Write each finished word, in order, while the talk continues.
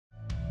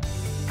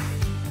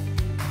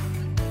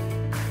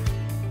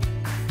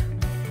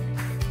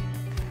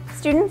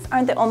Students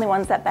aren't the only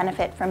ones that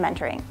benefit from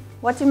mentoring.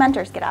 What do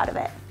mentors get out of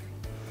it?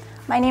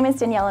 My name is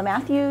Daniela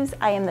Matthews.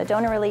 I am the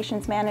Donor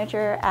Relations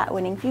Manager at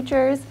Winning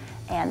Futures,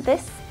 and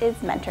this is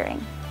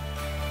Mentoring.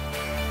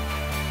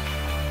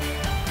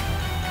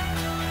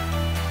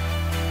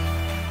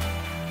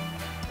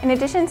 In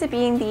addition to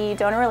being the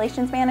Donor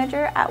Relations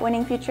Manager at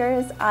Winning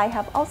Futures, I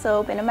have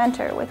also been a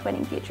mentor with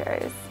Winning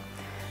Futures.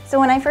 So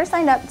when I first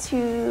signed up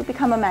to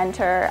become a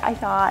mentor, I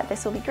thought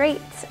this will be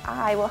great.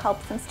 I will help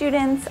some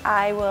students,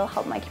 I will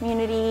help my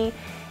community,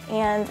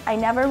 and I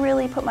never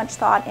really put much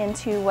thought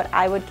into what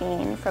I would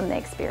gain from the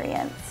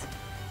experience.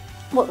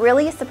 What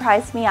really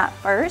surprised me at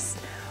first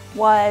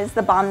was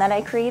the bond that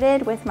I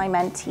created with my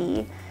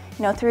mentee.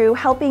 Through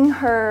helping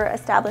her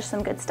establish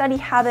some good study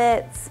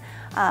habits,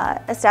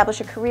 establish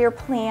a career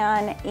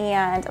plan,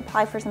 and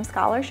apply for some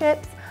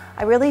scholarships,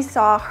 I really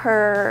saw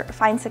her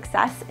find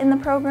success in the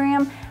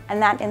program,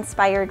 and that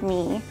inspired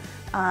me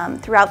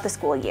throughout the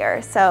school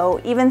year. So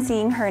even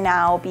seeing her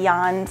now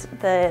beyond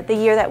the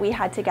year that we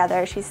had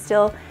together, she's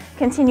still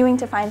continuing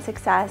to find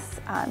success.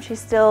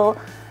 She's still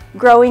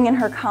growing in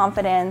her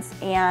confidence,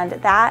 and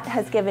that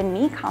has given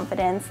me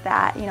confidence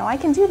that I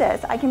can do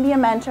this. I can be a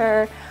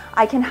mentor.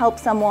 I can help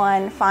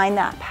someone find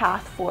that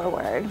path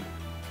forward.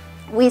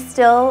 We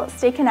still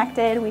stay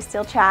connected, we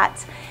still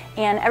chat,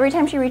 and every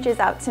time she reaches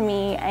out to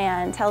me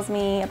and tells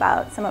me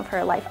about some of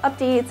her life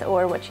updates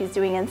or what she's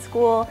doing in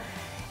school,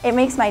 it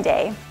makes my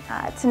day.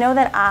 To know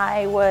that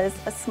I was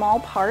a small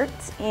part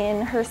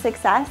in her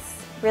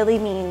success really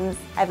means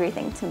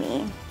everything to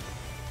me.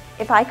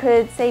 If I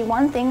could say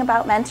one thing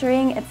about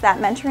mentoring, it's that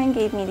mentoring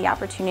gave me the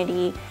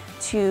opportunity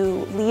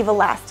to leave a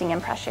lasting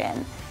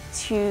impression,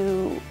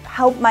 to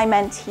help my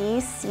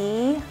mentee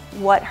see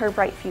what her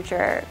bright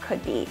future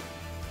could be.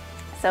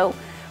 So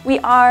we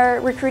are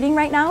recruiting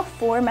right now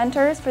for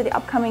mentors for the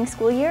upcoming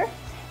school year.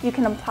 You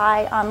can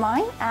apply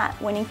online at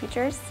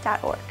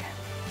winningfutures.org.